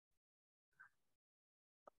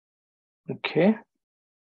Okay.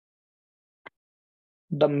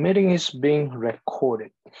 The meeting is being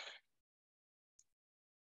recorded.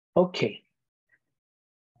 Okay.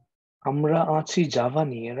 আমরা আছি Java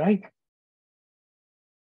নিয়ে, right?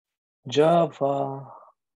 Java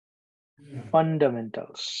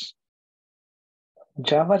fundamentals.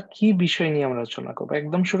 জাভার কি বিষয় নিয়ে আমরা আলোচনা করবো?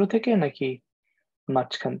 একদম শুরু থেকে নাকি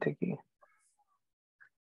মাঝখান থেকে?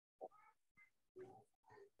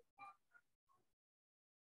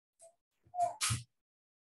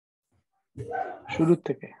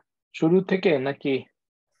 শুরু থেকে নাকি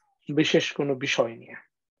বিশেষ কোনো বিষয় নিয়ে?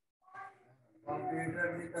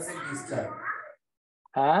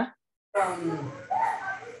 হ্যাঁ,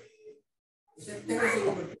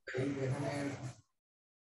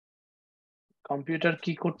 কম্পিউটার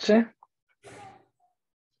কি করছে?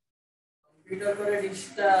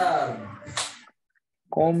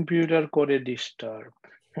 কম্পিউটার করে ডিস্টার্ব।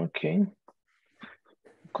 ওকে,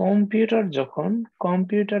 কম্পিউটার যখন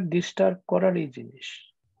কম্পিউটার ডিস্টার্ব করারই জিনিস,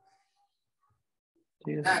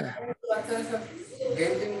 ঠিক আছে?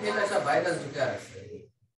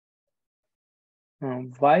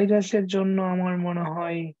 ভাইরাসের জন্য আমার মনে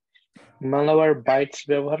হয় ম্যালওয়্যার বাইটস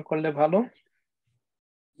ব্যবহার করলে ভালো।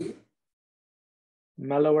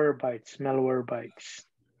 ম্যালওয়্যার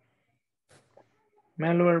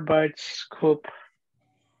বাইটস খুব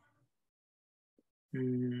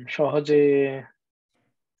সহজে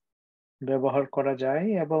ব্যবহার করা যায়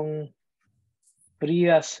এবং ফ্রি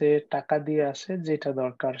আছে, টাকা দিয়ে আছে, যেটা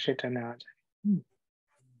দরকার সেটা নেওয়া যায়।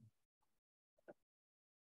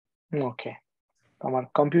 ওকে, আমার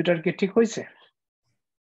কম্পিউটার কি ঠিক হয়েছে?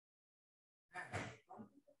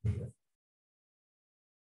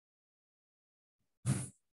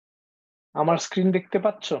 আমার স্ক্রিন দেখতে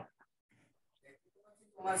পাচ্ছ?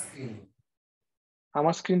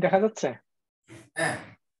 আমার স্ক্রিন দেখা যাচ্ছে?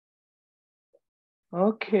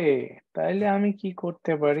 ওকে, তাইলে আমি কি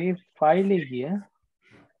করতে পারি, ফাইলে গিয়ে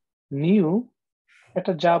নিউ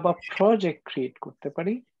একটা জাভা প্রজেক্ট ক্রিয়েট করতে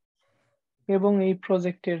পারি এবং এই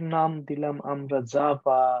প্রজেক্টের নাম দিলাম আমরা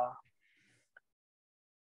জাভা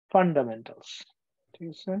ফান্ডামেন্টালস। ঠিক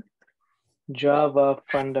আছে, জাভা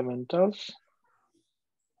ফান্ডামেন্টালস।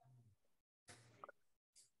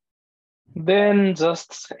 দেন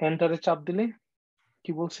জাস্ট এন্টারে চাপ দিলে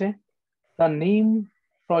কি বলছে, the name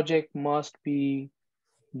project must be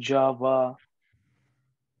Java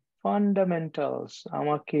fundamentals।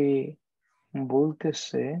 আমাকে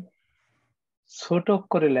বলতেছে ছোট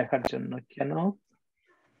করে লেখার জন্য। কেন?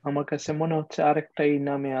 আমার কাছে মনে হচ্ছে আরেকটা এই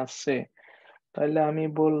নামে আছে, তাহলে আমি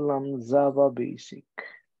বললাম Java basic.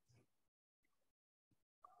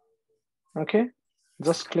 Okay,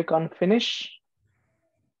 just click on finish.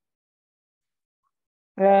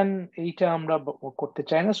 And এইটা আমরা করতে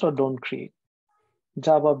চাই না, so don't create.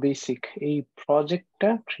 Java basic এই প্রজেক্টটা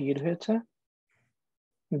ক্রিয়েট হয়েছে।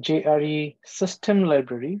 জেআরই সিস্টেম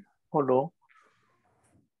লাইব্রেরি হলো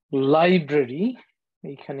লাইব্রেরি,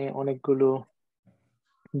 এখানে অনেকগুলো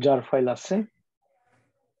জার ফাইল আছে,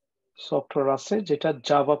 সফটওয়্যার আছে যেটা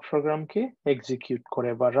জাভা প্রোগ্রামকে এক্সিকিউট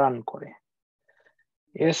করে বা রান করে।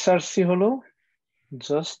 এসআরসি হলো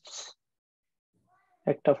জাস্ট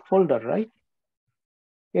একটা ফোল্ডার, রাইট?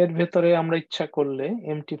 এর ভেতরে আমরা ইচ্ছা করলে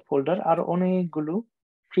এমটি ফোল্ডার আর অনেকগুলো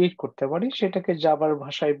ক্রিয়েট করতে পারি, সেটাকে জাভার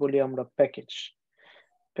ভাষায় বলি আমরা প্যাকেজ।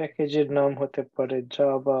 প্যাকেজের নাম হতে পারে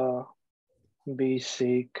জাভা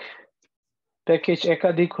বেসিক। প্যাকেজ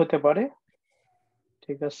একাধিক হতে পারে,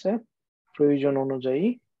 ঠিক আছে, প্রয়োজন অনুযায়ী।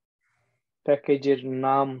 প্যাকেজের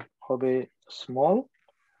নাম হবে স্মল,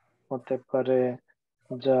 হতে পারে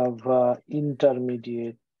জাভা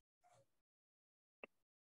ইন্টারমিডিয়েট,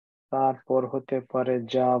 তারপর হতে পারে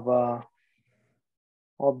Java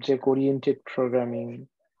object oriented programming,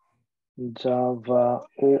 Java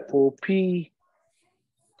OOP,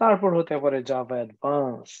 তারপর হতে পারে Java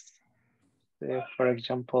advance, for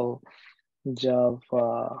example Java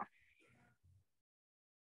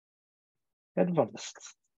advance,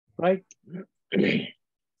 right?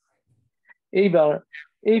 এইবার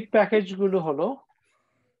এই প্যাকেজগুলো হলো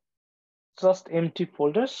জাস্ট এমটি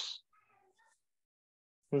ফোল্ডার্স,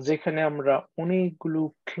 যেখানে আমরা অনেকগুলো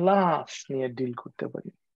ক্লাস নিয়ে ডিল করতে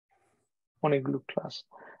পারি। অনেকগুলো ক্লাস।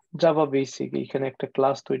 জাভা বেসিক এখানে একটা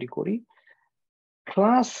ক্লাস তৈরি করি,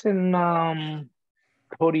 ক্লাসের নাম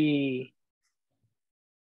ধরি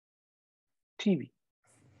টিভি,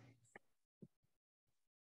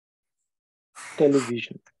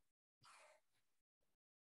 টেলিভিশন,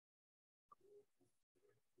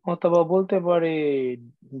 অথবা বলতে পারে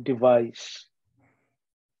ডিভাইস,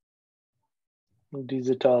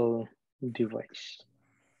 ডিজিটাল ডিভাইস।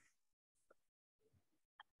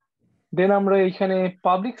 দেন আমরা এখানে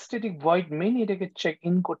পাবলিক স্ট্যাটিক ভয়েড মেইন এটাকে চেক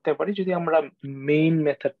ইন করতে পারি যদি আমরা মেইন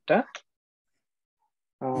মেথডটা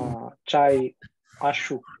চাই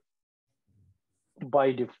আসুক by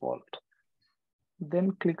default. Then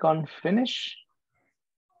click on finish.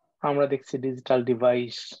 আমরা দেখছি ডিজিটাল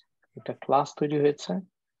ডিভাইস একটা ক্লাস তৈরি হয়েছে।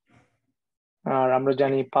 আর আমরা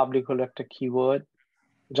জানি পাবলিক হলো একটা কিওয়ার্ড।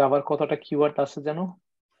 জাভার কতটা কিওয়ার্ড আছে জানো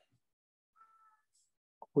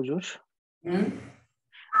হুজুর?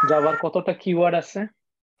 জাভার কতটা কিওয়ার্ড আছে?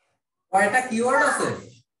 কয়টা কিওয়ার্ড আছে?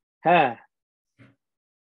 হ্যাঁ,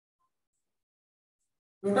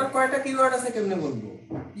 টোটাল কয়টা কিওয়ার্ড আছে কেমনে বলবো?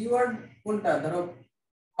 কিওয়ার্ড কোনটা? ধরো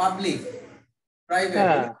পাবলিক, প্রাইভেট।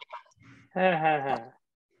 হ্যাঁ, হ্যাঁ, হ্যাঁ, হ্যাঁ।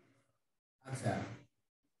 আচ্ছা,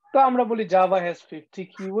 তো আমরা বলি জাভা হ্যাজ 50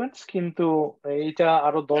 কিওয়ার্ডস, কিন্তু এইটা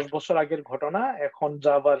আরো 10 বছর আগের ঘটনা। এখন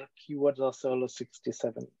জাভার কিওয়ার্ডস আছে হলো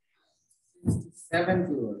 67। 7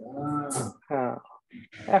 কিওয়ার্ড। হ্যাঁ,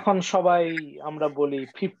 এখন সবাই আমরা বলি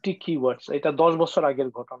 50 কিওয়ার্ডস, এটা 10 বছর আগের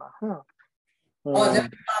ঘটনা। হ্যাঁ,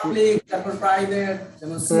 যেমন পাবলিক, তারপর প্রাইভেট,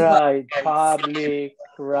 যেমন super. Right, public,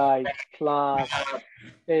 right, class,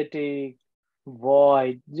 static,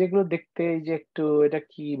 void, যেগুলো দেখতে এই যে একটু এটা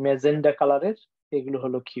কি ম্যাজেন্ডা কালারের, এগুলো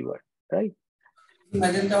হলো কিওয়ার্ড, রাইট?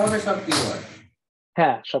 ম্যাজেন্টা হবে সব কিওয়ার্ড।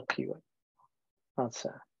 হ্যাঁ, সব কিওয়ার্ড।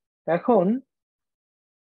 আচ্ছা, এখন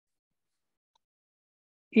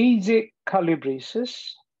এই যে খালি ব্রেসেস,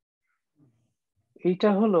 এইটা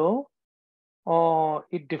হলো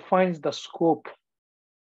it defines the scope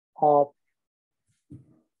of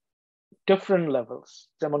different levels।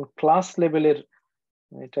 যেমন ক্লাস লেভেলের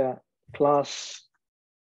এটা ক্লাস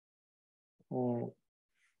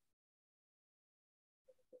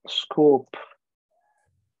স্কোপ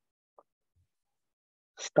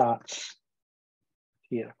starts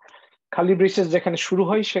here। খালি ব্রেসেস যেখানে শুরু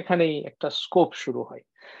হয় সেখানেই একটা স্কোপ শুরু হয়।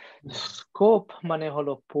 স্কোপ মানে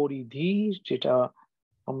হলো পরিধি, যেটা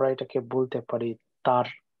আমরা এটাকে বলতে পারি তার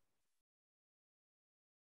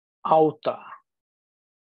আওতা,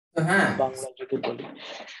 হ্যাঁ, বাংলা যদি বলি।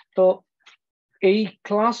 তো এই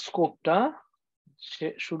ক্লাস স্কোপটা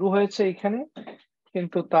শুরু হয়েছে এইখানে,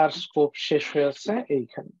 কিন্তু তার স্কোপ শেষ হয়েছে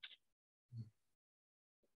এইখানে।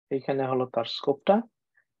 এইখানে হলো তার স্কোপটা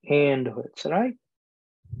এন্ড হয়েছে, রাইট?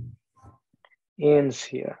 Ends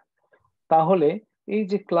here. তাহলে এই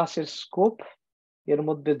যে ক্লাসের স্কোপ, এর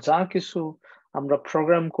মধ্যে যা কিছু আমরা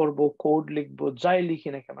প্রোগ্রাম করব, কোড লিখবো, যাই লিখি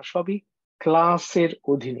না কেন, সবই ক্লাসের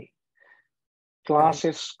অধীনে,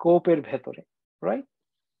 ক্লাসের স্কোপের ভেতরে, রাইট?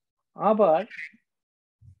 আবার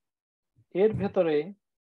এর ভেতরে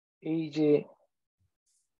এই যে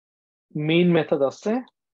মেইন মেথড আছে,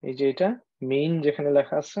 এই যে এটা মেইন যেখানে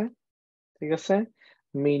লেখা আছে, ঠিক আছে,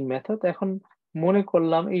 মেইন মেথড। এখন মনে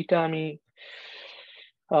করলাম এইটা আমি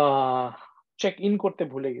চেক ইন করতে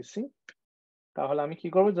ভুলে গেছি, তাহলে আমি কি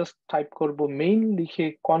করবো, জাস্ট টাইপ করব মেইন, লিখে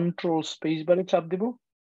কন্ট্রোল স্পেস বারে চাপ দিব,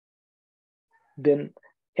 দেন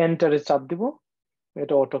এন্টারে চাপ দিব,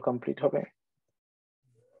 এটা অটো কমপ্লিট হবে,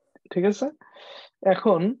 ঠিক আছে?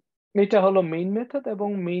 এখন এটা হলো মেইন মেথড, এবং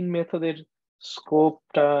মেইন মেথডের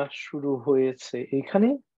স্কোপটা শুরু হয়েছে এইখানে।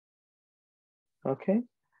 ওকে,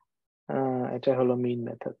 এটা হলো main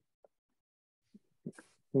method.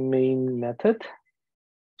 Main method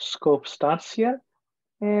scope starts here,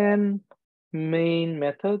 and main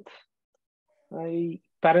method, এই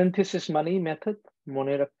প্যারেনথেসিস মানেই মেথড,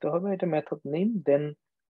 মনে রাখতে হবে, এটা মেথড নেম, দেন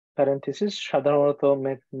প্যারেনথেসিস। সাধারণত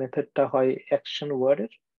মেথডটা হয় অ্যাকশন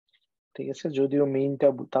ওয়ার্ডের, ঠিক আছে, যদিও মেইনটা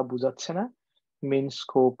তা বুঝাচ্ছে না। Main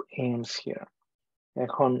scope ends here.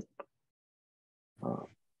 এখন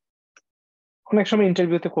অনেক সময়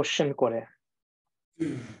ইন্টারভিউতে কোশ্চেন করে,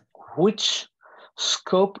 which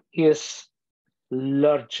scope is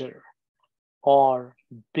larger or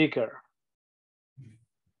bigger?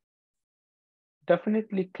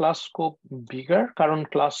 Definitely class scope bigger, কারণ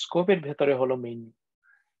ক্লাস স্কোপের ভেতরে হলো main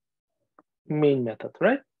method,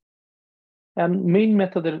 right? And main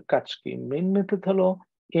মেথডের কাজ কি? মেইন মেথড হলো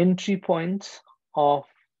entry points of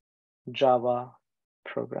Java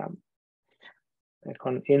program.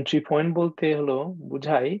 এখন এন্ট্রি পয়েন্ট বলতে হলো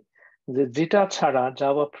বুঝাই যে যেটা ছাড়া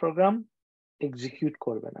জাভা প্রোগ্রাম এক্সিকিউট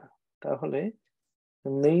করবে না। তাহলে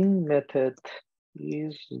main method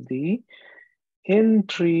is the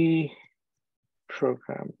entry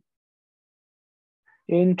programme,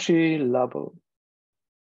 entry level.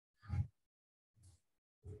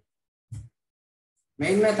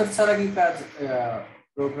 Main method ছাড়া কি কাজ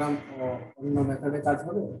প্রোগ্রাম অন্য মেথডে কাজ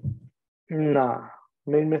হবে? না,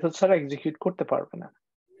 মেইন মেথড ছাড়া এক্সিকিউট করতে পারবে না।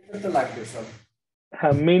 এটা তো লাগবে সব।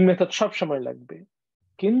 হ্যাঁ, মেইন মেথড সব সময় লাগবে,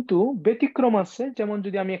 কিন্তু ব্যতিক্রম আছে। যেমন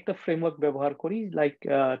যদি আমি একটা ফ্রেমওয়ার্ক ব্যবহার করি, like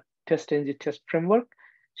test NG test framework,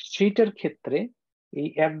 সেইটার ক্ষেত্রে এই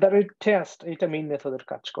 @test এটা মেইন মেথডের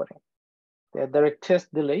কাজ করে। @test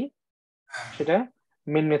দিলেই সেটা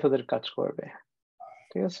মেইন মেথডের কাজ করবে।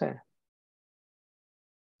 ঠিক আছে?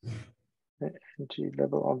 entry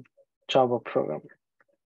level of Java program.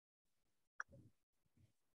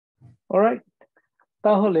 Alright,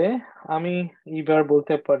 তাহলে আমি এবার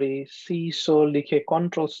বলতে পারি CSO লিখে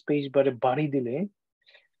কন্ট্রোল স্পেস বারে বাড়ি দিলে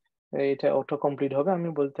এটা অটো কমপ্লিট হবে। আমি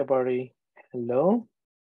বলতে পারি hello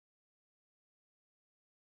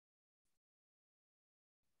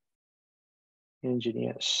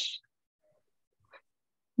engineers,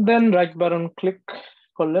 then right button click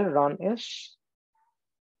করলে run as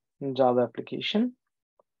Java application.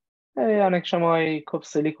 অনেক সময় খুব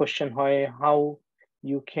সিলি কোশ্চেন হয়, how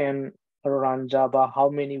you can run Java, how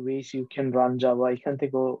many ways you can run Java, এখান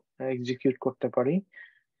থেকেও এক্সিকিউট করতে পারি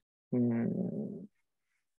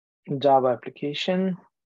Java application।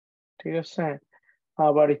 ঠিক আছে,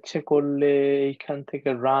 আবার ইচ্ছে করলে এইখান থেকে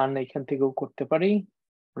রান এখান থেকেও করতে পারি,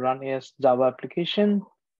 রান এস জাভা অ্যাপ্লিকেশন।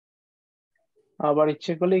 আবার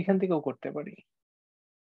ইচ্ছে করলে এখান থেকেও করতে পারি।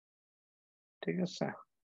 ঠিক আছে,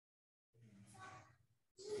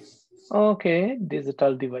 ওকে,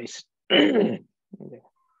 ডিজিটাল ডিভাইস।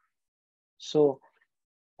 সো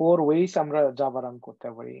 4 ওয়েজ আমরা জাভা রান করতে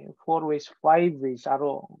পারি, 4 ওয়েজ 5 ওয়েজ আরো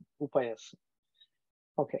উপায় আছে।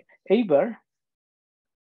 ওকে, এইবার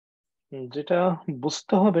যেটা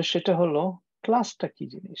বুঝতে হবে সেটা হলো ক্লাসটা কি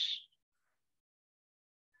জিনিস।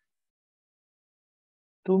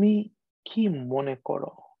 তুমি কি মনে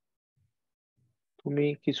করো? তুমি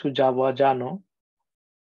কিছু জাভা জানো,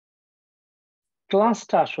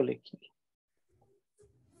 ক্লাসটা আসলে কি?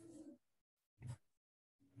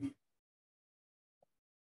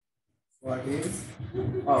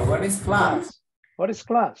 What is class? What is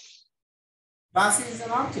class? Class is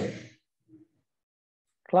an object.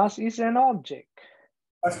 Class is an object.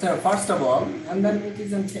 First of all, and then it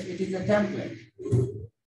is a template.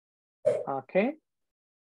 Okay.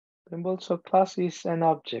 Also, class is an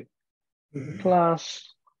object. Class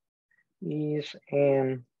is an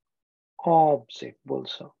object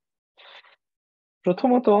also.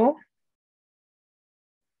 প্রথমত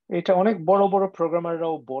এটা অনেক বড় বড়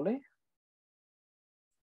প্রোগ্রামাররাও বলে,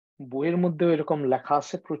 বইয়ের মধ্যেও এরকম লেখা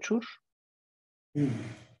আছে প্রচুর।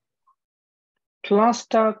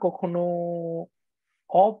 ক্লাসটা কখনো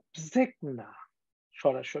অবজেক্ট না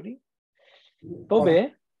সরাসরি, তবে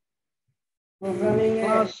প্রোগ্রামিং এ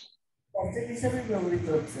ক্লাস অবজেক্ট হিসেবে ব্যবহৃত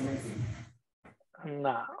হচ্ছে নাকি?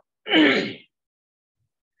 না,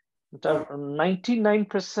 এটা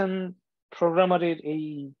 99% প্রোগ্রামারের এই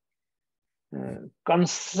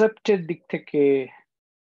কনসেপ্টের দিক থেকে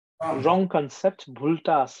রং কনসেপ্ট,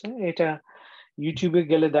 ভুলটা আছে। এটা ইউটিউবে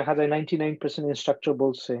গেলে দেখা যায় 99% ইনস্ট্রাক্টর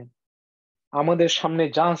বলছে আমাদের সামনে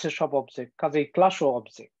যা আছে সব অবজেক্ট, কাজেই ক্লাসও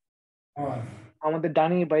অবজেক্ট। আমাদের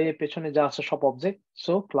ডানে বাইরে পেছনে যা আছে সব অবজেক্ট,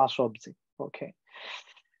 সো ক্লাস অবজেক্ট। ওকে,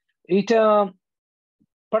 এইটা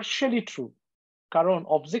পার্শিয়ালি ট্রু, কারণ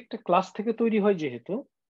অবজেক্টটা ক্লাস থেকে তৈরি হয় যেহেতু,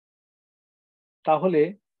 তাহলে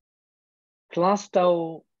ক্লাসটাও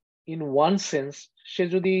ইন ওয়ান সেন্স, সে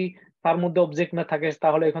যদি তার মধ্যে অবজেক্ট না থাকে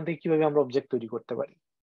তাহলে এখান থেকে কিভাবে আমরা অবজেক্ট তৈরি করতে পারি?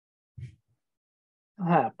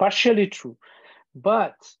 হ্যাঁ, পার্শিয়ালি ট্রু,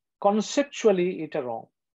 বাট কনসেপচুয়ালি এটা রং।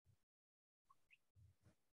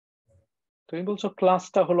 তুমি বলছো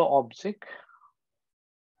ক্লাসটা হলো অবজেক্ট,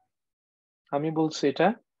 আমি বলছি এটা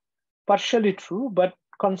পার্শিয়ালি ট্রু বাট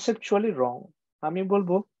কনসেপচুয়ালি রং। আমি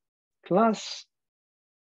বলবো ক্লাস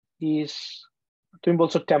ইজ, তুমি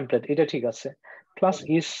বলছো টেমপ্লেট, এটা ঠিক আছে। ক্লাস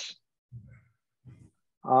ইজ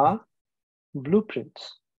আ ব্লুপ্রিন্ট,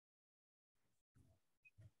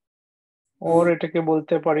 ওর এটাকে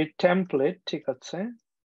বলতে পারি টেমপ্লেট, ঠিক আছে।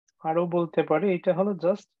 আরো বলতে পারি এটা হলো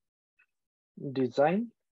জাস্ট ডিজাইন,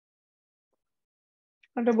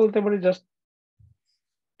 এটা বলতে পারি জাস্ট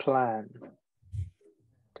প্ল্যান।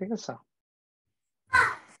 ঠিক আছে,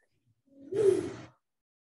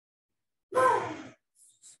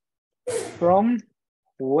 from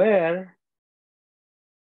where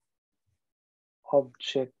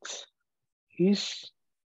object is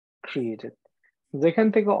created, যেখান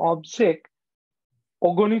থেকে অবজেক্ট,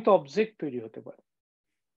 অগণিত অবজেক্ট তৈরি হতে পারে।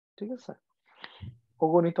 ঠিক আছে,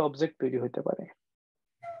 অগণিত অবজেক্ট তৈরি হতে পারে।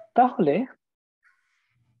 তাহলে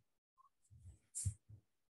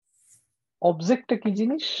অবজেক্টটা কি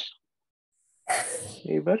জিনিস?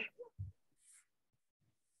 এবার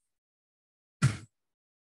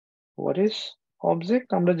হোয়াট ইজ অবজেক্ট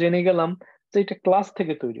আমরা জেনে গেলাম যে এটা ক্লাস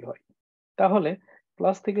থেকে তৈরি হয়। তাহলে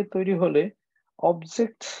ক্লাস থেকে তৈরি হলে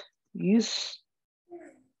object is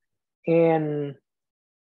an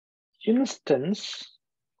instance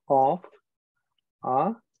of a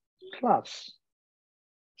class.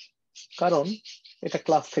 কারণ এটা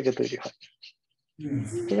ক্লাস থেকে তৈরি হয়।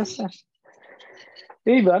 ঠিক আছে,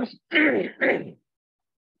 এইবার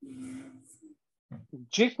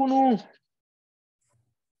যে কোনো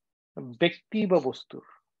ব্যক্তি বা বস্তুর,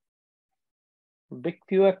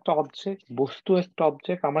 ব্যক্তিও একটা অবজেক্ট, বস্তু একটা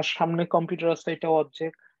অবজেক্ট। আমার সামনে কম্পিউটার আছে, এটাও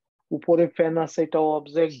অবজেক্ট। উপরে ফ্যান আছে, এটাও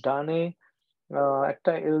অবজেক্ট। ডানে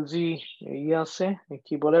একটা এলজি ইয়ে আছে,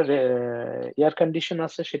 কি বলে, এয়ার কন্ডিশন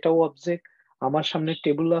আছে, সেটাও অবজেক্ট। আমার সামনে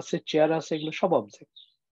টেবিল আছে, চেয়ার আছে, এগুলো সব অবজেক্ট।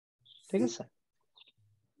 ঠিক আছে,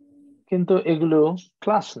 কিন্তু এগুলো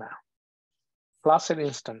ক্লাস না, ক্লাসের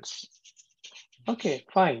ইনস্ট্যান্স। ওকে,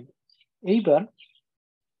 ফাইন। এইবার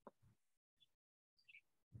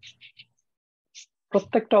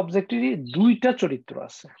প্রত্যেকটা অবজেক্টেরই দুইটা চরিত্র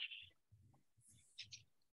আছে।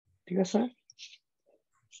 ঠিক আছে,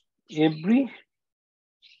 every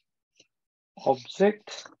object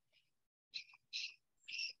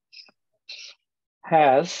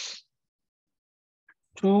has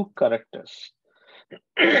two characters.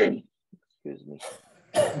 Excuse me.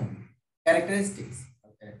 Characteristics.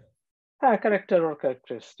 Okay. হ্যাঁ, ক্যারেক্টার অর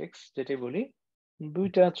ক্যারেক্টারিস্টিক্স যেটাই বলি,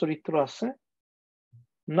 দুইটা চরিত্র আছে।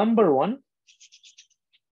 নাম্বার ওয়ান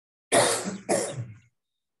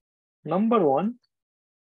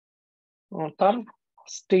তার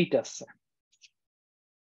স্টেট আছে।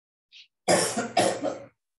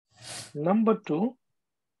 নাম্বার টু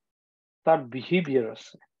তার বিহেভিয়ার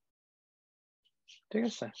আছে। ঠিক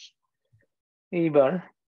আছে, এইবার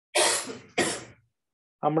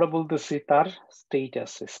আমরা বলতেছি তার স্টেট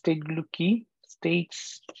আছে। স্টেট গুলো কি?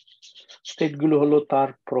 স্টেট গুলো হলো তার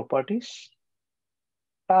প্রপার্টিস,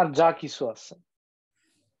 তার যা কিছু আছে।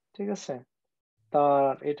 ঠিক আছে,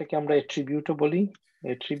 তার এটাকে আমরা অ্যাট্রিবিউটও বলি,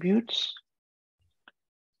 অ্যাট্রিবিউটস।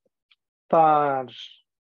 তার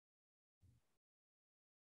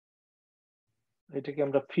এটাকে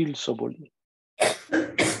আমরা ফিল্ডসও বলি,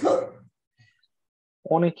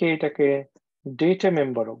 অনেকে এটাকে ডেটা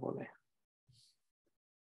মেম্বারও বলে।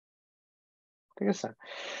 ঠিক আছে,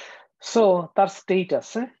 সো তার স্টেট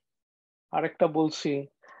আছে। আরেকটা বলছি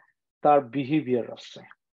তার বিহেভিয়ার আছে।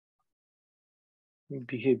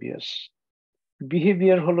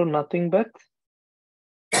 বিহেভিয়ার হলো নাথিং বাট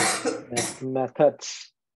মেথডস।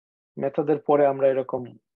 মেথডের পরে আমরা এরকম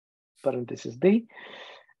প্যারেনথেসিস দেই।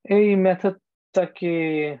 এই মেথডটাকে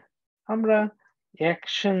আমরা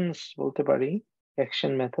অ্যাকশনস বলতে পারি,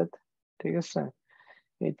 অ্যাকশন মেথড। ঠিক আছে,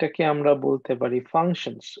 এটাকে আমরা বলতে পারি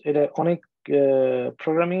ফাংশনস। এটা অনেক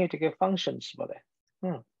প্রোগ্রামিং এটাকে ফাংশনস বলে।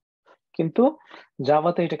 কিন্তু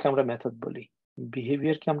জাভাতে এটাকে আমরা মেথড বলি,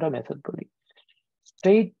 বিহেভিয়ারকে আমরা মেথড বলি।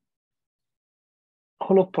 স্টেট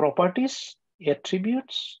হলো প্রপার্টিস,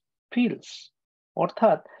 অ্যাট্রিবিউটস, ফিল্ডস।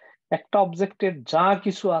 অর্থাৎ একটা অবজেক্টের যা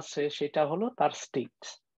কিছু আছে সেটা হলো তার স্টেট,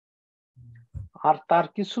 আর তার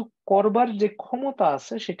কিছু করবার যে ক্ষমতা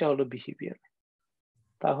আছে সেটা হলো বিহেভিয়ার।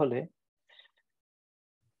 তাহলে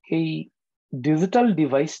এই ডিজিটাল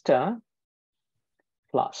ডিভাইসটা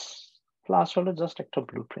ক্লাস হলো জাস্ট একটা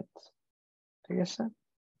ব্লুপ্রিন্ট। ঠিক আছে,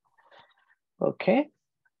 ওকে,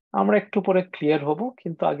 আমরা একটু পরে ক্লিয়ার হব,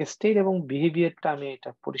 কিন্তু আগে স্টেট এবং বিহেভিয়ারটা আমি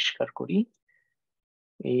এটা পরিষ্কার করি।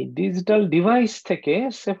 এই ডিজিটাল ডিভাইস থেকে,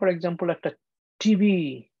 সে ফর এক্সাম্পল একটা টিভি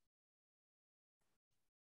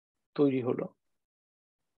তৈরি হলো।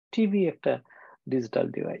 টিভি একটা ডিজিটাল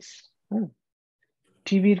ডিভাইস।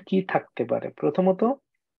 টিভির কি থাকতে পারে? প্রথমত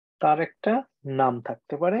তার একটা নাম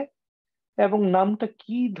থাকতে পারে, এবং নামটা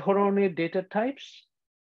কি ধরনের ডেটা টাইপস?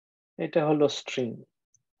 এটা হলো স্ট্রিং,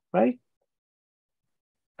 রাইট?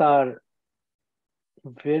 তার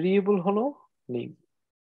ভেরিয়েবল হলো নেম।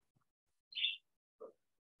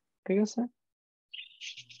 ঠিক আছে,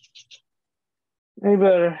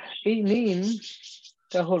 এবার এই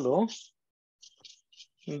নেমটা হলো,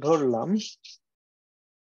 ধরলাম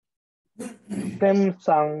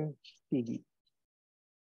স্যামসাং টিভি।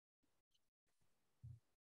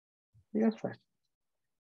 ঠিক আছে,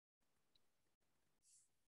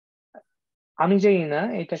 আমি জানি না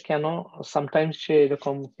এটা কেন সামটাইমস সে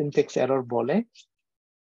এরকম সিনট্যাক্স এরর বলে।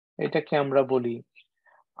 এটাকে আমরা বলি,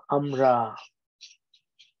 আমরা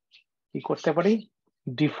কি করতে পারি,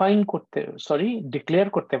 ডিক্লেয়ার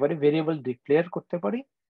করতে পারি, ভেরিয়েবল ডিক্লেয়ার করতে পারি,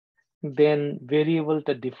 দেন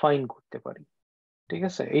ভেরিয়েবলটা ডিফাইন করতে পারি। ঠিক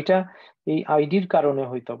আছে, এটা এই আইডির কারণে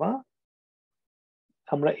হয়তো বা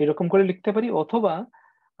আমরা এরকম করে লিখতে পারি, অথবা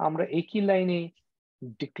আমরা একই লাইনে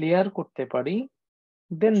ডিক্লেয়ার করতে পারি,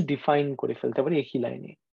 দেন ডিফাইন করে ফেলতে পারি একই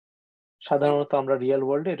লাইনে। সাধারণত আমরা রিয়েল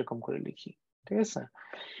ওয়ার্ল্ডে এরকম করে লিখি। ঠিক আছে,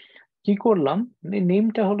 কি করলাম,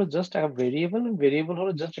 নেমটা হলো জাস্ট একটা ভেরিয়েবল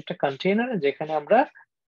হলো জাস্ট একটা কন্টেইনার, যেখানে আমরা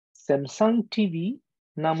স্যামসাং টিভি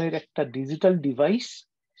নামের একটা ডিজিটাল ডিভাইস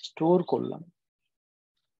স্টোর করলাম,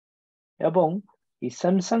 এবং এই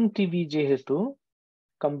স্যামসাং টিভি যেহেতু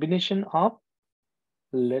কম্বিনেশন অফ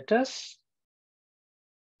লেটার্স,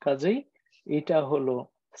 কাজেই এটা হলো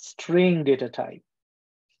স্ট্রিং ডেটা টাইপ,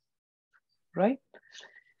 রাইট?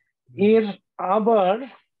 এর আবার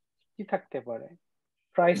কি থাকতে পারে?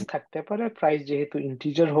 প্রাইস থাকতে পারে। প্রাইস যেহেতু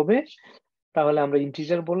ইন্টিজার হবে তাহলে আমরা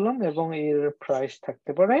ইন্টিজার বললাম, এবং এর প্রাইস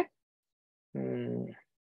থাকতে পারে,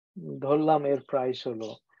 ধরলাম এর প্রাইস হলো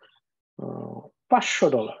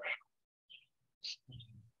 $500।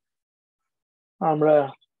 আমরা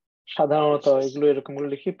সাধারণত এগুলো এরকম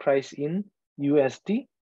করে লিখি, প্রাইস ইন ইউএসডি,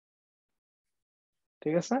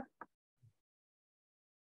 ঠিক আছে,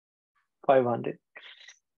 500।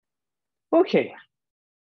 ওকে,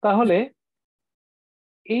 তাহলে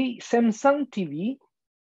এই স্যামসাং টিভি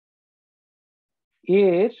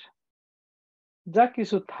এর যা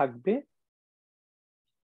কিছু থাকবে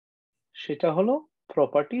সেটা হলো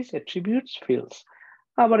প্রপার্টিজ, অ্যাট্রিবিউটস, ফিল্ডস।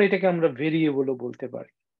 আবার এটাকে আমরা ভেরিয়েবলও বলতে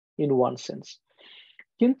পারি ইন ওয়ান সেন্স।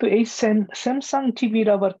 কিন্তু এই স্যামসাং টিভির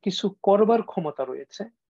আবার কিছু করবার ক্ষমতা রয়েছে,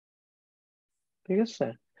 ঠিক আছে?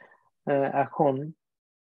 এখন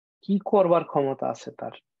কি করবার ক্ষমতা আছে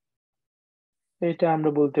তার, এটা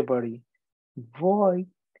আমরা বলতে পারি void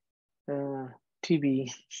টিভি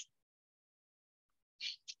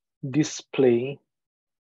ডিসপ্লে,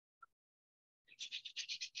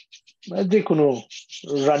 যে কোনো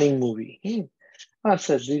রানিং মুভি।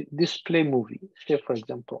 আচ্ছা, display movie, say for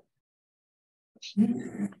example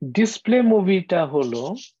display মুভিটা হলো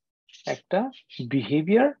একটা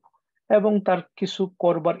বিহেভিয়ার এবং তার কিছু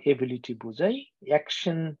করবার এবিলিটি বোঝায়।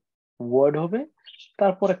 অ্যাকশন ওয়ার্ড হবে,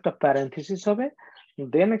 তারপর একটা প্যারেন্থেসিস হবে,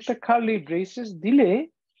 দেন একটা কার্লি ব্রেসেস দিলে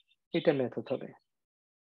এটা মেথড হবে।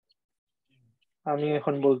 আমি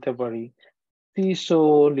এখন বলতে পারি সিসো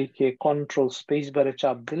লিখে কন্ট্রোল স্পেস বারে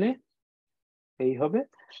চাপ দিলে এই হবে।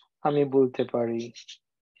 আমি বলতে পারি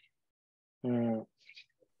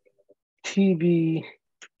TV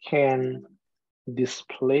can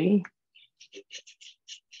display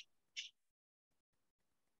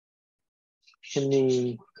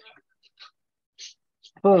any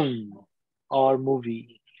film or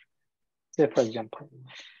movie, say for example.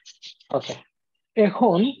 Okay,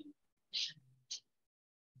 এখন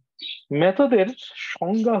মেথডের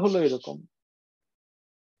সংজ্ঞা হলো এরকম।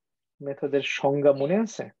 মেথডের সংজ্ঞা মনে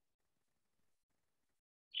আছে?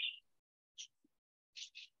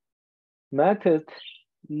 Method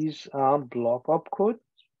is a block of code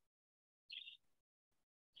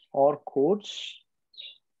or codes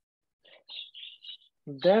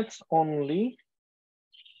that only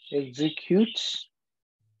executes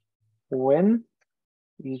when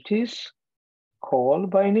it is called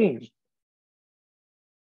by name.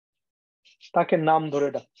 তাকে নাম ধরে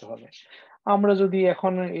ডাকতে হবে। আমরা যদি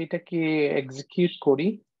এখন এটাকে এক্সিকিউট করি,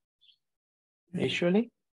 usually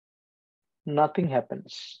nothing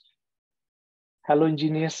happens. Hello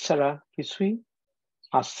engineers ছাড়া কিছুই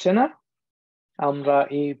আসছে না। আমরা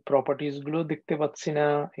এই প্রপার্টিজ গুলো দেখতে পাচ্ছি না,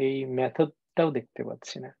 এই মেথডটাও দেখতে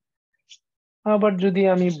পাচ্ছি না। আবার যদি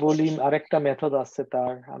আমি বলি আরেকটা মেথড আছে,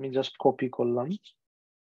 তার আমি জাস্ট কপি করলাম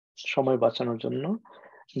সময় বাঁচানোর জন্য।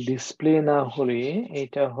 ডিসপ্লে না হলে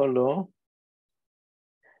এটা হলো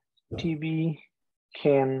টিভি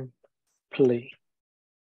ক্যান প্লে,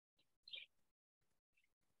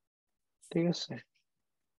 ঠিক আছে,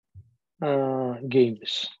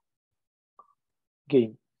 গেমস,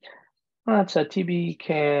 গেম। আচ্ছা, TV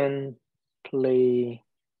can play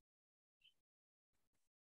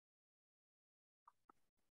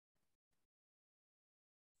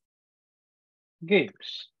games,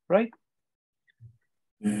 right?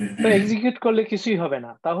 তো এক্সিকিউট করলে কিছুই হবে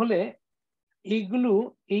না। তাহলে এইগুলো,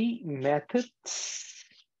 এই মেথডস,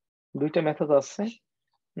 দুইটা মেথড আছে,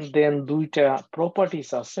 দেন দুইটা প্রপার্টিস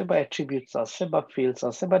আছে বা অ্যাট্রিবিউটস আছে বা ফিল্ডস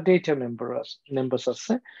আছে বা ডেটা মেম্বার্স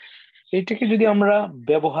আছে। এইটাকে যদি আমরা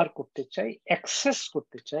ব্যবহার করতে চাই, অ্যাক্সেস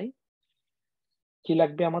করতে চাই, কি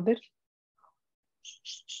লাগবে আমাদের?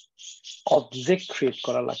 অবজেক্ট ক্রিয়েট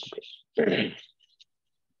করা লাগবে।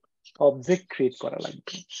 অবজেক্ট ক্রিয়েট করা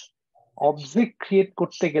লাগবে। অবজেক্ট ক্রিয়েট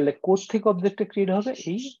করতে গেলে কোথ থেকে অবজেক্টটা ক্রিয়েট হবে?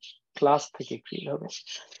 এই ক্লাস থেকে ক্রিয়েট হবে।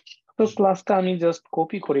 তো ক্লাসটা আমি জাস্ট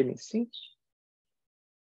কপি করে নিচ্ছি।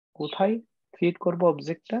 কোথায় ক্রিয়েট করব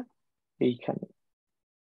অবজেক্টটা? এইখানে।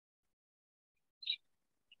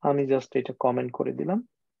 আমি জাস্ট এটা কমেন্ট করে দিলাম।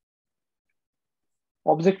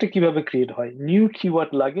 অবজেক্টটা কিভাবে ক্রিয়েট হয়? নিউ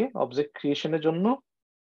কিওয়ার্ড লাগে অবজেক্ট ক্রিয়েশনের জন্য,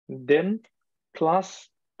 দেন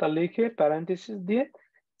ক্লাসটা লিখে প্যারেন্থেসিস দিয়ে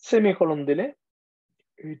সেমিকোলন দিলে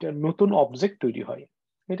এটা নতুন অবজেক্ট তৈরি হয়।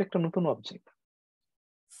 এটা একটা নতুন অবজেক্ট।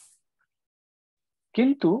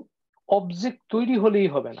 কিন্তু অবজেক্ট তৈরি হলেই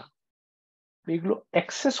হবে না, এগুলো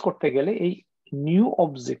অ্যাক্সেস করতে গেলে এই নিউ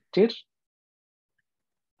অবজেক্টের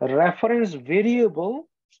রেফারেন্স ভেরিয়েবল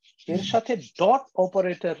এর সাথে ডট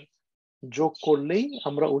অপারেটর যোগ করলেই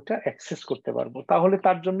আমরা ওটা অ্যাক্সেস করতে পারবো। তাহলে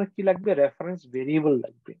তার জন্য কি লাগবে? রেফারেন্স ভেরিয়েবল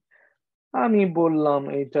লাগবে। আমি বললাম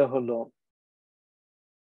এটা হলো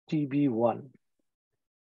tb1,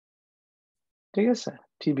 ঠিক আছে,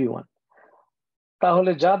 tb1।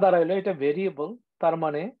 তাহলে যা দাঁড়াইলো এটা ভেরিয়েবল, তার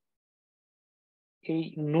মানে এই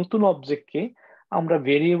নতুন অবজেক্টকে আমরা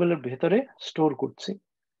ভেরিয়েবলের ভেতরে স্টোর করছি।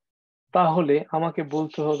 তাহলে আমাকে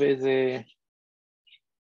বলতে হবে যে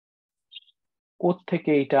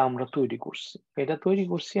কোত্থেকে এটা আমরা তৈরি করছি। এটা তৈরি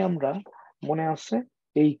করছি আমরা, মনে আছে,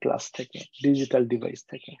 এই ক্লাস থেকে, ডিজিটাল ডিভাইস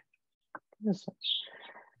থেকে, ঠিক আছে।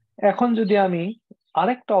 এখন যদি আমি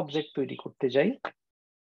আরেকটা অবজেক্ট তৈরি করতে যাই,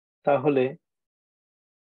 তাহলে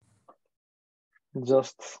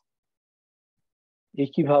জাস্ট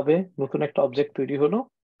একইভাবে নতুন একটা অবজেক্ট তৈরি হলো,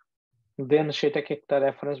 দেন সেটাকে একটা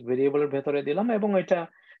রেফারেন্স ভেরিয়েবলের ভেতরে দিলাম এবং এটা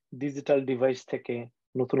ডিজিটাল ডিভাইস থেকে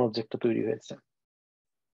নতুন অবজেক্টটা তৈরি হয়েছে।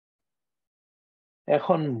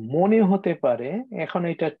 এখন মনে হতে পারে এখন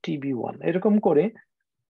এটা tb1, এরকম করে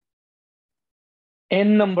n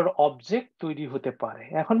নাম্বার অবজেক্ট তৈরি হতে পারে।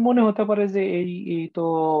 এখন মনে হতে পারে যে এই তো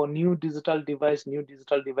নিউ ডিজিটাল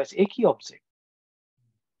ডিভাইস একই অবজেক্ট,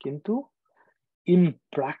 কিন্তু in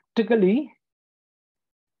practically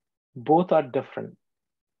both R different,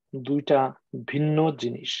 দুইটা ভিন্ন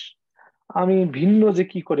জিনিস। আমি ভিন্ন যে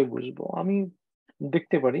কি করে বুঝবো? আমি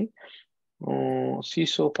দেখতে পারি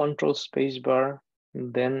সিসো কন্ট্রোল স্পেস বার,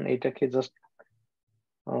 দেন এটাকে জাস্ট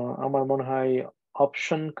আমার মনে হয়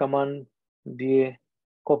অপশন কমান্ড দিয়ে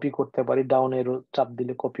কপি করতে পারি, ডাউন এরো চাপ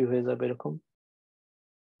দিলে কপি হয়ে যাবে এরকম,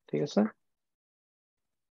 ঠিক আছে।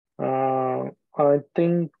 আই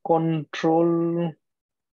থিঙ্ক কন্ট্রোল,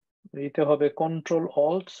 দিতে হবে কন্ট্রোল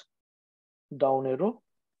অল্ট ডাউন এরো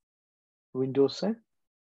উইন্ডোজে।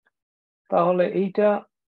 তাহলে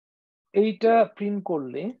এইটা প্রিন্ট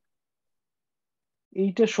করলে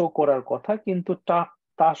এইটা শো করার কথা, কিন্তু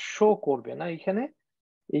তা শো করবে না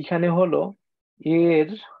এইখানে হলো এর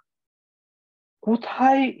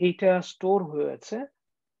কোথায় এইটা স্টোর হয়েছে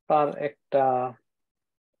তার একটা,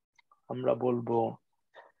 আমরা বলবো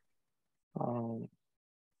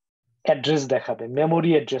অ্যাড্রেস দেখাবে,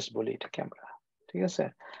 মেমোরি অ্যাড্রেস বলি এটাকে আমরা, ঠিক আছে।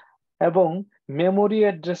 এবং মেমোরি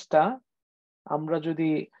অ্যাড্রেসটা আমরা যদি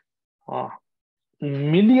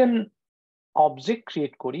মিলিয়ন অবজেক্ট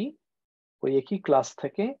ক্রিয়েট করি ওই একই ক্লাস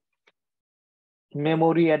থেকে,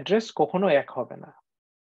 মেমোরি অ্যাড্রেস কখনো এক হবে না।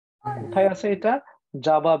 কোথায় আছে এটা?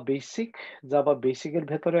 জাভা বেসিকের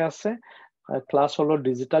ভেতরে আছে, ক্লাস হলো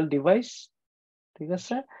ডিজিটাল ডিভাইস, ঠিক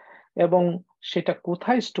আছে। এবং সেটা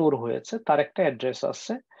কোথায় স্টোর হয়েছে তার একটা অ্যাড্রেস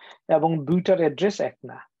আছে, এবং দুইটার অ্যাড্রেস এক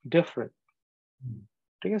না, ডিফারেন্ট,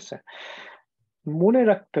 ঠিক আছে। মনে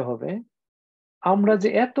রাখতে হবে আমরা যে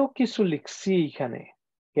এত কিছু লিখছি এখানে,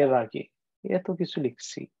 এর আগে এত কিছু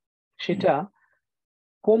লিখছি, সেটা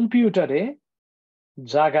কম্পিউটারে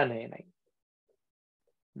জায়গা নেয় নাই,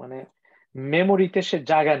 মানে মেমোরিতে সে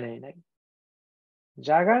জায়গা নেয় নাই।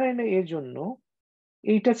 জায়গা নেয় নাই এর জন্য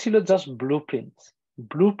এইটা ছিল জাস্ট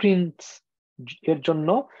ব্লুপ্রিন্টস এর জন্য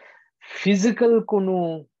ফিজিক্যাল কোনো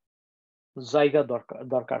জায়গা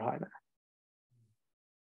দরকার হয় না।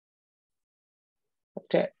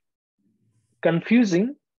 এটা কনফিউজিং,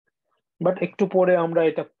 বাট একটু পরে আমরা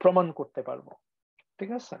এটা প্রমাণ করতে পারবো,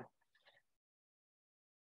 ঠিক আছে।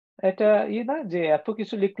 এটা না যে এত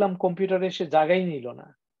কিছু লিখলাম কম্পিউটারে সে জায়গাই নিল না,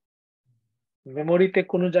 মেমোরিতে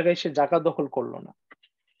কোনো জায়গায় সে জায়গা দখল করলো না।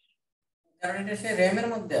 কারণ এটা সে র‍্যামের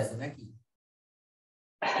মধ্যে আছে নাকি?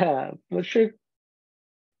 হ্যাঁ, সে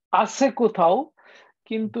আছে কোথাও,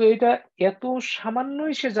 কিন্তু এটা এত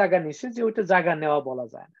সামান্যই সে জায়গা নিছে যে ওইটা জায়গা নেওয়া বলা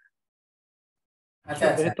যায় না। আচ্ছা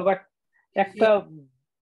আচ্ছা, হয়তো একটা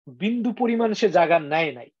বিন্দু পরিমাণ সে জায়গা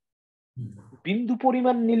নেয় নাই, বিন্দু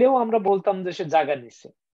পরিমাণ নিলেও আমরা বলতাম যে সে জায়গা নিছে,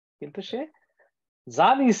 কিন্তু সে যা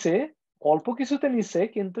নিছে অল্প কিছুতে নিছে,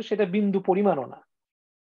 কিন্তু সেটা বিন্দু পরিমাণও না।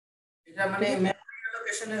 এটা মানে মেমরি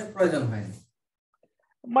অ্যালোকেশনের প্রয়োজন হয় না।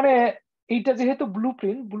 মানে এইটা যেহেতু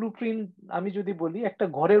ব্লুপ্রিন্ট, আমি যদি বলি একটা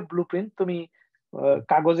ঘরের ব্লুপ্রিন্ট, তুমি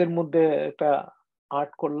কাগজের মধ্যে একটা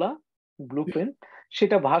আর্ট করলা ব্লুপ্রিন্ট,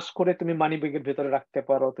 সেটা ভাঁজ করে তুমি মানি ব্যাগের ভেতরে রাখতে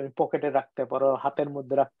পারো, তুমি পকেটে রাখতে পারো, হাতের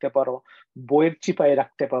মধ্যে রাখতে পারো, বইয়ের চিপায়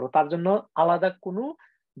রাখতে পারো, তার জন্য আলাদা কোনো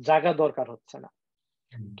জায়গা দরকার হচ্ছে না।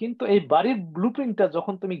 কিন্তু এই বাড়ির ব্লুপ্রিন্টটা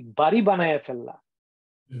যখন তুমি বাড়ি বানায় ফেললা,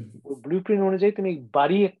 ব্লুপ্রিন্ট অনুযায়ী তুমি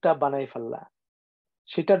বাড়ি একটা বানাই ফেললা,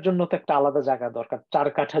 সেটার জন্য তো একটা আলাদা জায়গা দরকার, 4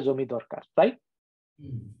 কাঠা জমি দরকার, তাই।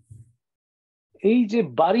 এই যে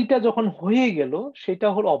বাড়িটা যখন হয়ে গেল, সেটা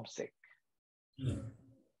হলো অবজেক্ট,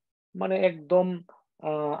 মানে একদম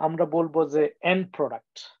আমরা বলবো যে এন্ড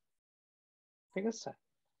প্রোডাক্ট, ঠিক আছে।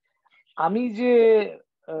 আমি যে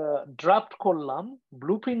ড্রাফট করলাম,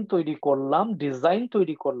 ব্লুপ্রিন্ট তৈরি করলাম, ডিজাইন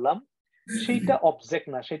তৈরি করলাম, সেইটা অবজেক্ট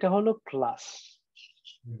না, সেটা হলো ক্লাস।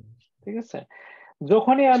 ঠিক আছে,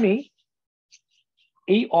 যখনই আমি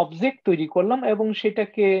এই অবজেক্ট তৈরি করলাম এবং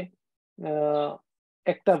সেটাকে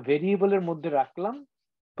একটা ভেরিয়েবলের মধ্যে রাখলাম,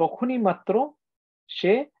 তখনই মাত্র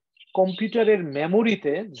সে কম্পিউটারের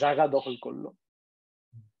মেমোরিতে জায়গা দখল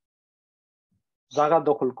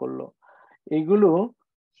করলো। এগুলো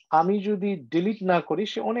আমি যদি ডিলিট না করি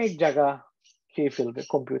সে অনেক জায়গা খেয়ে ফেলবে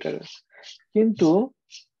কম্পিউটারে, কিন্তু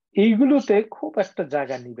এইগুলোতে খুব একটা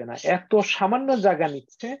জায়গা নিবে না, এত সামান্য জায়গা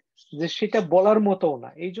নিচ্ছে যে সেটা বলার মতো না।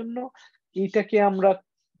 এই জন্য এইটাকে আমরা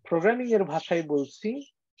প্রোগ্রামিং এর ভাষায় বলছি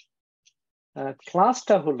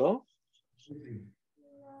ক্লাসটা হলো,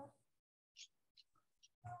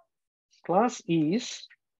 class is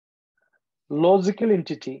logical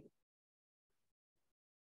entity.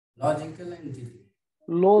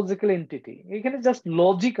 Logical entity, এখানে জাস্ট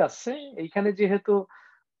লজিক আছে, এইখানে যেহেতু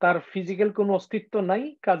তার ফিজিক্যাল কোনো অস্তিত্ব নাই,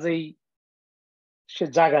 কাজেই সে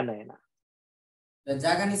জায়গা নেয় না।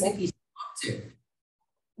 জায়গা নিচে কি অবজেক্ট?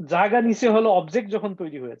 জায়গা নিচে হলো অবজেক্ট যখন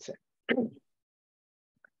তৈরি হয়েছে।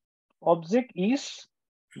 অবজেক্ট ইজ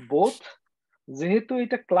বোথ, যেহেতু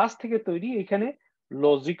এটা ক্লাস থেকে তৈরি, এখানে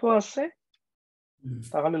লজিকও আছে,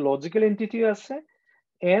 তাহলে লজিক্যাল এন্টিটিও আছে,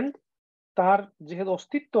 এন্ড তার যেহেতু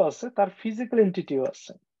অস্তিত্ব আছে তার ফিজিক্যাল এন্টিটিও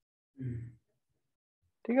আছে।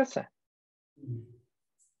 ঠিক আছে,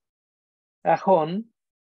 এখন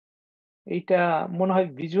এইটা মনে হয়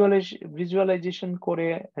ভিজুয়ালাইজেশন করে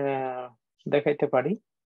দেখাইতে পারি।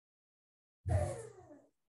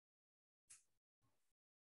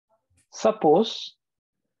 সাপোজ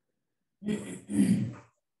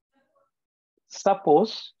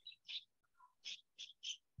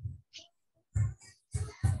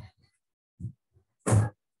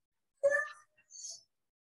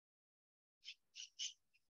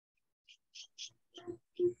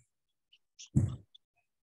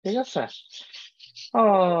ঠিক আছে,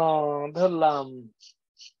 ধরলাম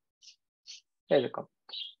এরকম,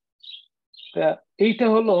 এইটা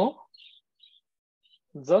হলো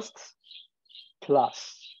জাস্ট ক্লাস।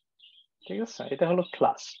 ঠিক আছে, এটা হলো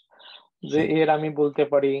ক্লাস, যে এর আমি বলতে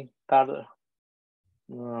পারি তার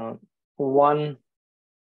ওয়ান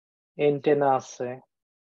এন্টেনা আছে,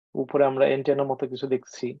 উপরে আমরা এন্টেনার মতো কিছু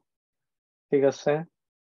দেখছি। ঠিক আছে,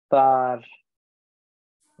 তার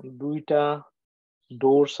দুইটা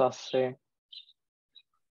ডোরস আছে,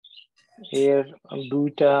 এর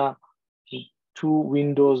দুইটা টু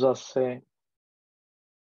উইন্ডোজ আছে,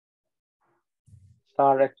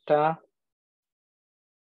 তার একটা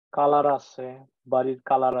কালার আছে, বাড়ির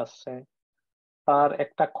কালার আছে, তার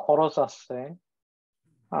একটা খরচ আছে,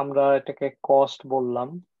 আমরা এটাকে কস্ট বললাম,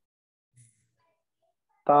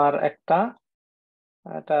 তার একটা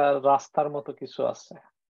রাস্তার মতো কিছু আছে।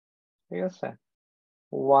 ঠিক আছে,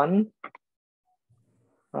 ওয়ান,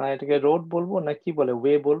 এটাকে রোড বলবো না কি বলে,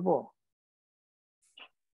 ওয়ে বলবো,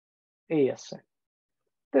 এই আছে।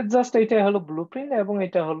 জাস্ট এটা হলো ব্লুপ্রিন্ট এবং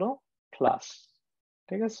এটা হলো ক্লাস।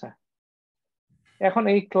 ঠিক আছে, এখন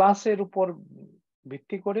এই ক্লাসের উপর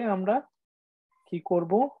ভিত্তি করে আমরা কি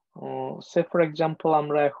করব, সে ফর এক্সাম্পল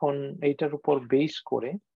আমরা এখন এইটার উপর বেস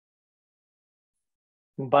করে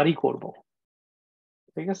বাড়ি করব।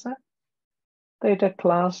 ঠিক আছে, তো এটা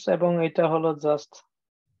ক্লাস এবং এটা হলো জাস্ট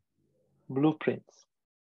ব্লুপ্রিন্ট।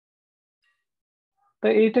 তো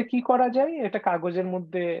এইটা কি করা যায়, এটা কাগজের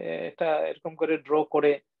মধ্যে এটা এরকম করে ড্র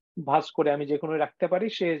করে ভাঁজ করে আমি যে কোনো রাখতে পারি,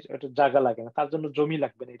 সে এটা জায়গা লাগে না, তার জন্য জমি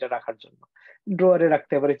লাগবে না এটা রাখার জন্য। ড্রয়ারে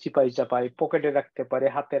রাখতে পারি, চিপাই চাপাই, পকেটে রাখতে পারি,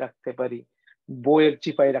 হাতে রাখতে পারি, বইয়ের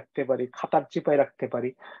চিপাই রাখতে পারি, খাতার চিপাই রাখতে পারি।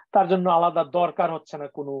 তার জন্য আলাদা দরকার হচ্ছে না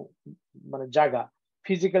কোনো মানে জায়গা,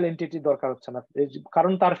 ফিজিক্যাল এন্টিটি দরকার হচ্ছে না,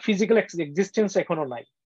 কারণ তার ফিজিক্যাল এক্সিস্টেন্স এখনো নাই।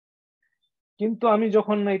 কিন্তু আমি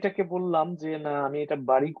যখন এটাকে বললাম যে না আমি এটা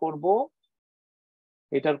বাড়ি করব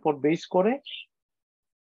এটার উপর বেস করে,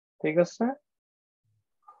 ঠিক আছে,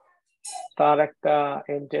 তার একটা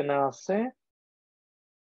এন্টেনা আছে,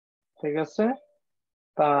 ঠিক আছে,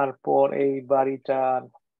 তারপর এই বাড়িটার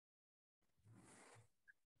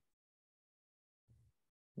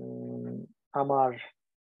আমার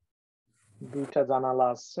দুইটা জানালা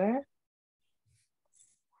আছে,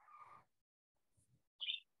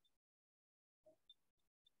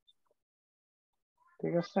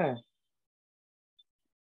 ঠিক আছে,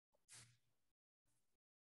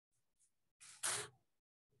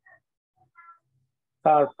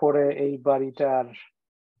 তারপরে এই বাড়িটার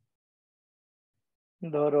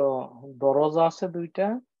ধরো দরজা আছে দুইটা,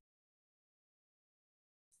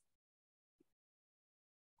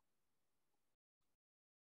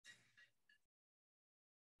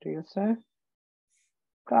 ঠিক আছে,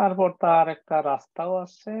 তারপর তার একটা রাস্তাও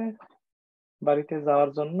আছে বাড়িতে যাওয়ার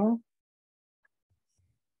জন্য।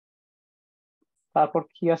 তারপর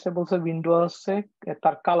কি আছে বলছে, উইন্ডো আছে,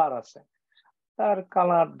 তার কালার আছে। তার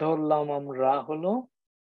কালার ধরলাম আমরা হলো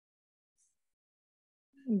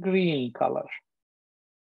গ্রিন কালার।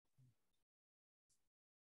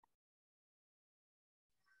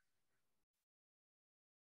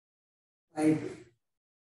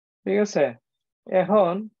 ঠিক আছে,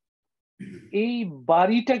 এখন এই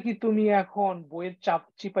বাড়িটা কি তুমি এখন বইয়ের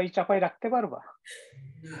চিপাই চাপাই রাখতে পারবা?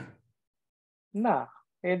 না,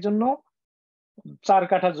 এর জন্য 4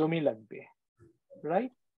 কাঠা জমি লাগবে,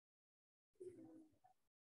 রাইট?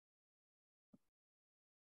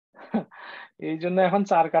 এই জন্য এখন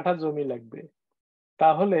 4 কাঠা জমি লাগবে।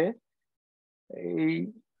 তাহলে এই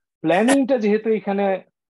প্ল্যানিংটা যেহেতু এখানে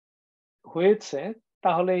হয়েছে,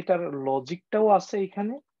 তাহলে এটার লজিকটাও আছে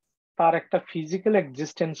এখানে, তার একটা ফিজিক্যাল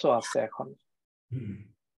এক্সিস্টেন্সও আছে এখন,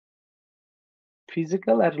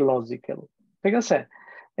 ফিজিক্যাল আর লজিক্যাল। ঠিক আছে,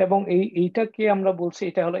 এবং এইটাকে আমরা বলছি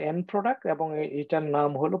এটা হলো এন্ড প্রোডাক্ট, এবং এটার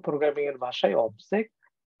নাম হলো প্রোগ্রামিং এর ভাষায় অবজেক্ট,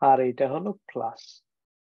 আর এটা হলো ক্লাস।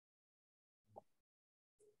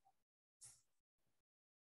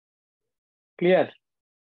 ক্লিয়ার?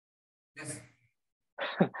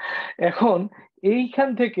 এখন এইখান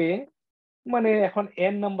থেকে মানে এখন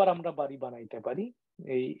n নাম্বার আমরা বাড়ি বানাইতে পারি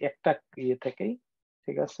এই একটা ইয়ে থেকেই।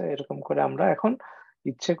 ঠিক আছে, এরকম করে আমরা এখন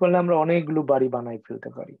ইচ্ছে করলে আমরা অনেকগুলো বাড়ি বানাই ফেলতে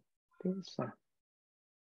পারি। ঠিক আছে,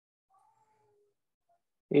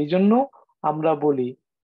 এই জন্য আমরা বলি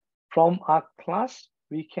from a class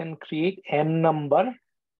we can create n number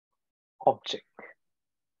object।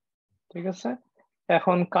 ঠিক আছে,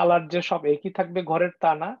 এখন কালার যে সব একই থাকবে ঘরের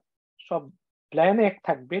তা না, সব প্ল্যান এক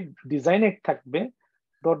থাকবে, ডিজাইন এক থাকবে,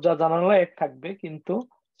 দরজা জানালা এক থাকবে, কিন্তু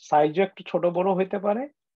সাইজও একটু ছোট বড় হইতে পারে।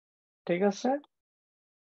 ঠিক আছে,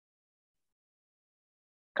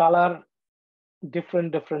 কালার ডিফারেন্ট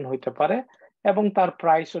ডিফারেন্ট হইতে পারে, এবং তার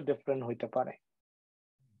প্রাইসও ডিফারেন্ট হইতে পারে।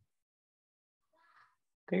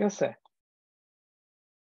 ঠিক আছে,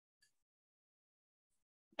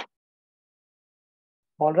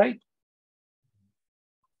 অলরাইট।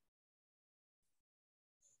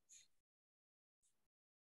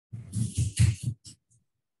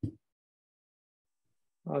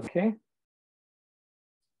 ওকে,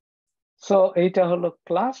 সো এইটা হলো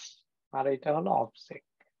ক্লাস আর এটা হলো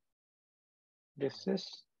অবজেক্ট। This is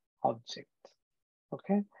object.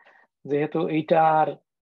 ওকে, যেহেতু এইটা আর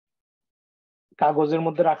কাগজের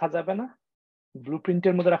মধ্যে রাখা যাবে না,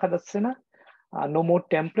 ব্লুপ্রিন্টের মধ্যে রাখা যাচ্ছে না, নো মোর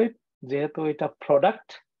টেমপ্লেট, যেহেতু এটা প্রোডাক্ট,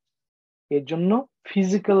 এর জন্য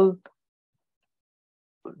ফিজিক্যাল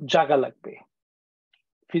জায়গা লাগবে,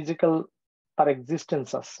 ফিজিক্যাল তার এক্সিস্টেন্স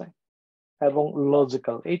আছে, এবং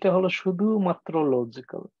লজিক্যাল। এইটা হলো শুধুমাত্র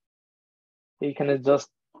লজিক্যাল। এইখানে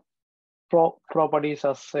জাস্ট প্রপার্টিস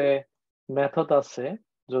আছে, মেথড আছে,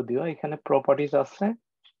 যদিও এখানে প্রপার্টিস আছে,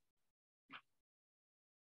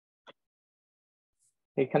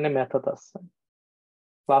 এখানে মেথড আছে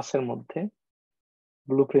ক্লাসের মধ্যে,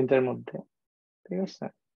 ব্লুপ্রিন্টের মধ্যে। ঠিক আছে,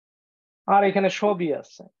 আর এখানে সবই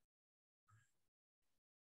আছে,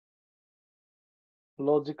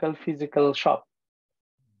 লজিক্যাল ফিজিক্যাল সব।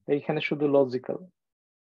 এইখানে শুধু লজিক্যাল।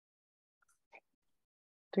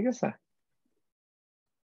 ঠিক আছে,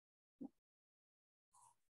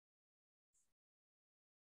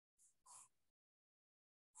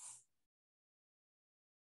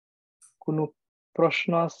 কোনো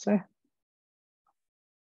প্রশ্ন আছে?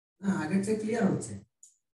 না, আগের চেয়ে ক্লিয়ার হচ্ছে।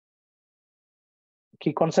 কি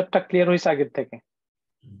কনসেপ্টটা ক্লিয়ার হয়েছে আগের থেকে?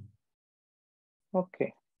 ওকে,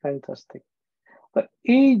 ফ্যান্টাস্টিক।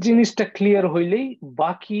 এই জিনিসটা ক্লিয়ার হইলেই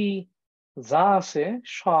বাকি যা আছে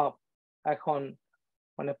সব এখন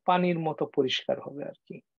মানে পানির মতো পরিষ্কার হবে আর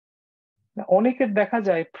কি। অনেকের দেখা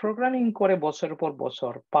যায় প্রোগ্রামিং করে বছরের পর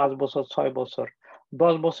বছর, 5 বছর 6 বছর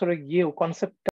 10 বছরে গিয়েও কনসেপ্ট